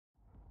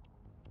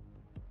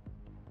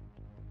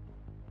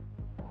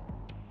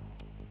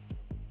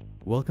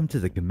Welcome to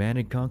the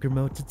Command & Conquer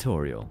mode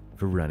tutorial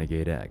for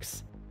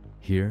Renegade-x.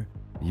 Here,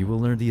 you will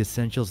learn the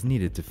essentials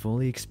needed to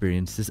fully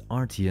experience this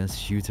RTS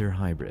shooter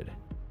hybrid.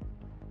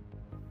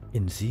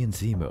 In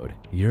CNC mode,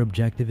 your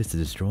objective is to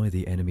destroy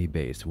the enemy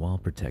base while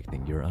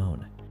protecting your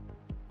own.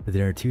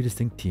 There are two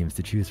distinct teams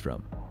to choose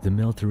from, the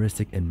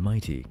militaristic and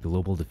mighty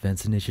Global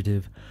Defense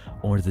Initiative,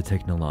 or the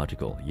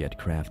technological yet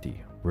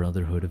crafty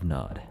Brotherhood of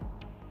Nod.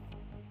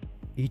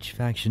 Each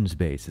faction's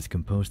base is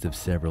composed of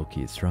several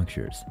key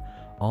structures,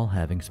 all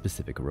having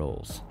specific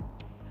roles.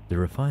 The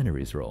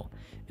refinery's role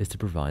is to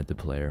provide the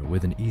player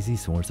with an easy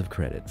source of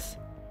credits.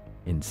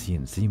 In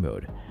CNC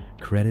mode,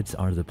 credits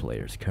are the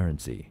player's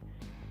currency,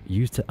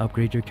 used to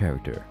upgrade your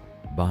character,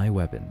 buy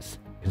weapons,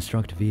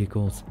 construct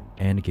vehicles,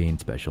 and gain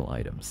special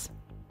items.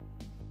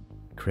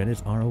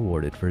 Credits are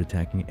awarded for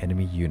attacking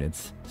enemy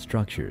units,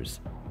 structures,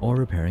 or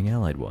repairing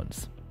allied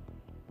ones.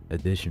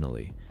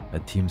 Additionally, a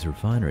team's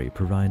refinery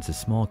provides a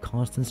small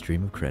constant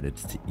stream of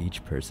credits to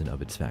each person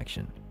of its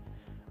faction.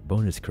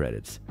 Bonus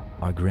credits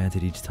are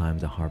granted each time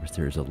the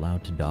harvester is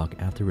allowed to dock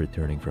after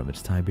returning from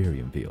its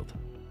Tiberium field.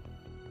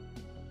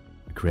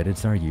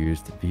 Credits are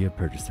used via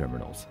purchase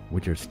terminals,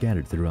 which are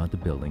scattered throughout the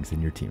buildings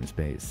in your team's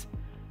base.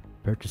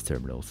 Purchase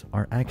terminals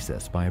are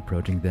accessed by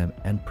approaching them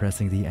and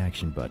pressing the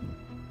action button.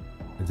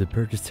 The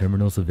purchase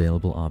terminal's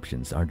available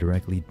options are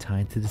directly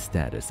tied to the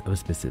status of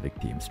specific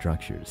team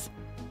structures.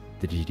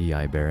 The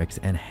GDI barracks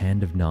and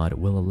Hand of Nod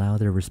will allow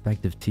their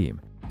respective team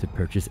to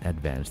purchase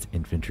advanced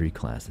infantry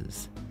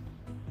classes.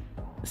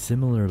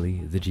 Similarly,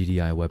 the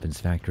GDI Weapons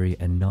Factory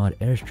and Nod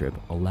Airstrip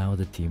allow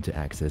the team to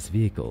access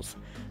vehicles,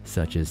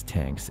 such as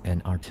tanks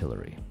and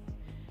artillery.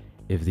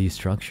 If these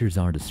structures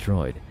are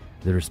destroyed,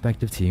 the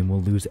respective team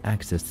will lose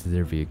access to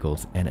their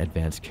vehicles and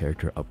advanced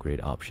character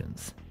upgrade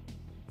options.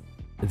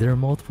 There are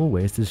multiple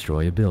ways to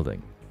destroy a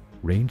building: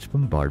 ranged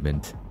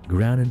bombardment,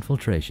 ground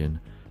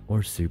infiltration, or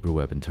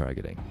superweapon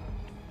targeting.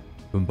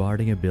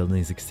 Bombarding a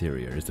building's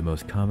exterior is the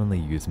most commonly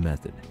used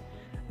method.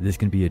 This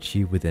can be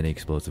achieved with any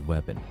explosive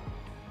weapon,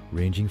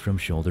 ranging from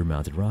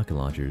shoulder-mounted rocket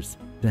launchers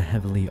to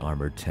heavily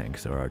armored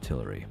tanks or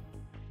artillery.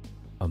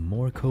 A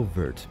more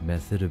covert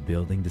method of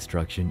building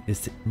destruction is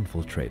to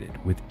infiltrate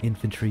it with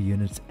infantry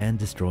units and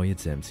destroy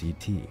its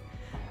MCT,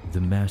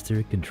 the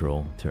Master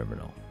Control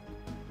Terminal.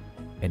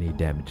 Any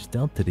damage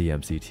dealt to the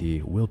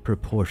MCT will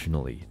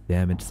proportionally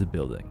damage the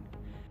building.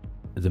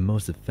 The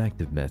most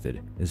effective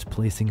method is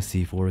placing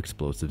C4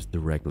 explosives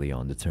directly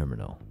on the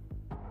terminal.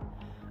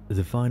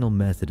 The final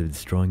method of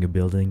destroying a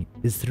building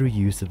is through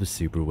use of a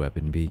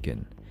superweapon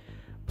beacon.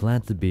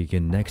 Plant the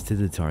beacon next to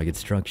the target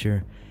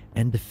structure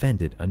and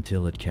defend it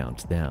until it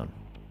counts down.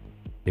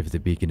 If the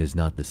beacon is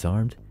not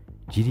disarmed,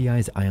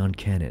 GDI's ion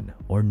cannon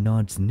or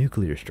Nod's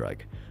nuclear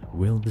strike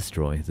will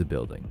destroy the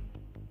building.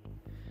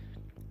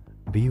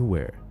 Be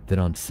aware that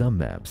on some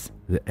maps,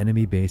 the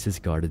enemy base is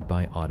guarded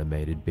by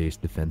automated base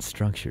defense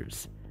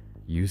structures.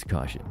 Use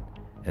caution,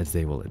 as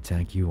they will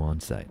attack you on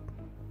sight.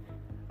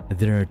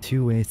 There are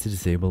two ways to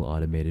disable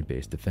automated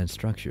base defense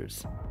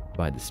structures: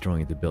 by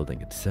destroying the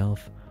building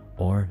itself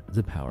or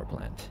the power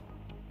plant.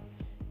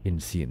 In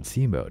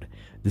CNC mode,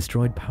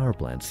 destroyed power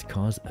plants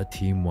cause a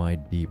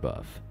team-wide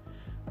debuff.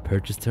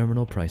 Purchase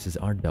terminal prices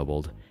are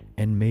doubled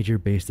and major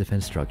base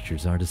defense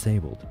structures are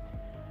disabled.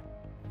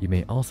 You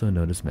may also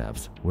notice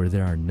maps where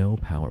there are no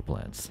power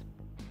plants.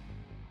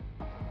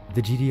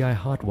 The GDI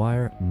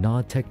Hotwire,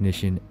 Nod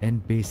Technician,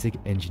 and Basic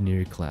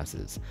Engineer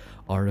classes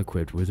are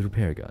equipped with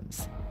repair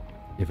guns.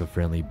 If a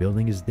friendly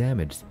building is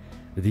damaged,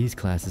 these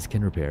classes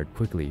can repair it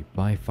quickly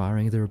by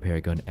firing the repair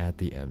gun at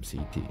the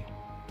MCT.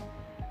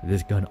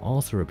 This gun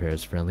also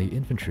repairs friendly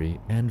infantry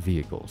and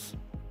vehicles.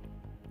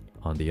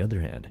 On the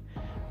other hand,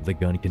 the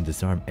gun can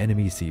disarm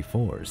enemy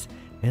C4s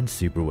and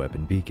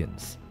superweapon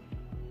beacons.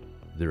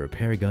 The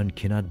repair gun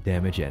cannot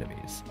damage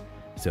enemies,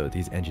 so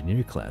these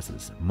engineer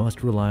classes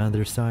must rely on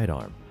their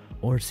sidearm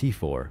or C4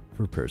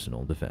 for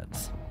personal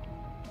defense.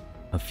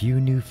 A few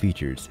new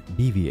features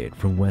deviate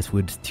from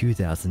Westwood's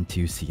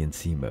 2002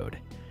 CNC mode.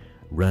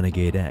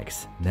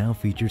 Renegade-x now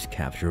features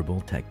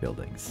capturable tech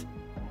buildings.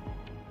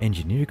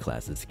 Engineer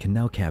classes can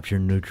now capture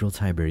neutral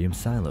Tiberium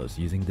silos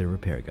using their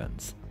repair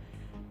guns.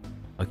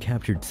 A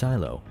captured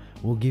silo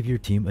will give your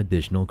team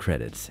additional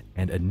credits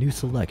and a new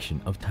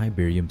selection of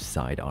Tiberium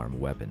sidearm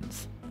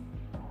weapons.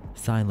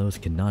 Silos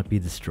cannot be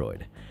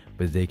destroyed,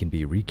 but they can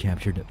be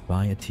recaptured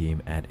by a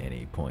team at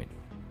any point.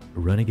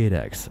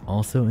 Renegade-x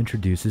also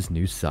introduces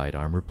new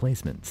sidearm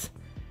replacements.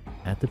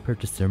 At the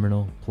purchase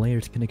terminal,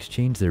 players can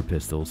exchange their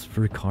pistols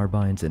for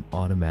carbines and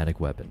automatic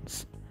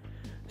weapons.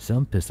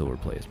 Some pistol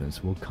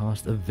replacements will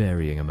cost a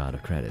varying amount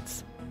of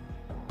credits.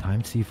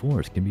 Timed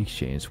C4s can be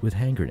exchanged with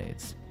hand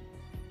grenades.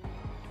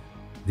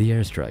 The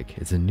Airstrike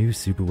is a new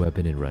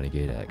superweapon in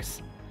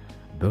Renegade-x.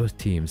 Both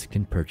teams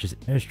can purchase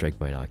airstrike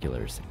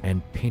binoculars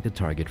and paint a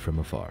target from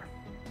afar.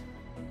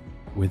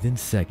 Within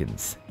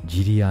seconds,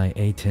 GDI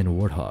A-10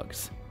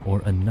 Warthogs or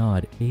a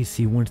Nod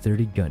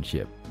AC-130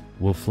 gunship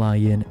will fly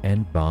in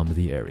and bomb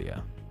the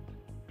area.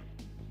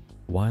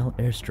 While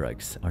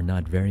airstrikes are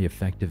not very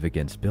effective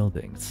against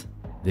buildings,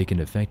 They can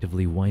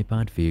effectively wipe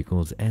out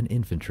vehicles and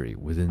infantry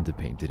within the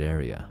painted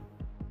area.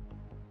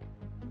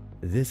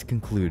 This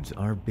concludes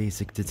our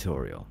basic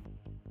tutorial.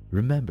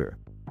 Remember,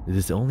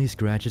 this only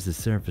scratches the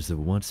surface of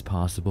what's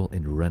possible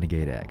in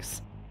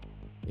Renegade-x.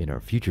 In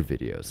our future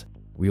videos,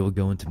 we will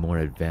go into more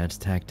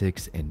advanced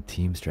tactics and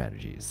team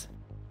strategies.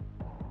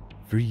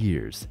 For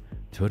years,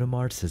 Totem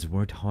Arts has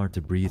worked hard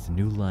to breathe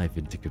new life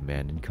into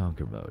Command &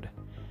 Conquer mode,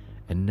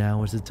 and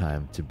now is the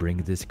time to bring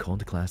this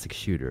cult classic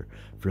shooter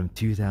from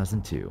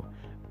 2002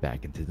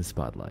 back into the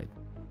spotlight.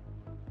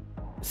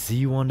 See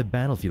you on the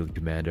battlefield,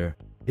 Commander.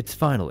 It's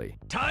finally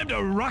time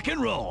to rock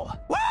and roll!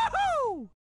 Woo!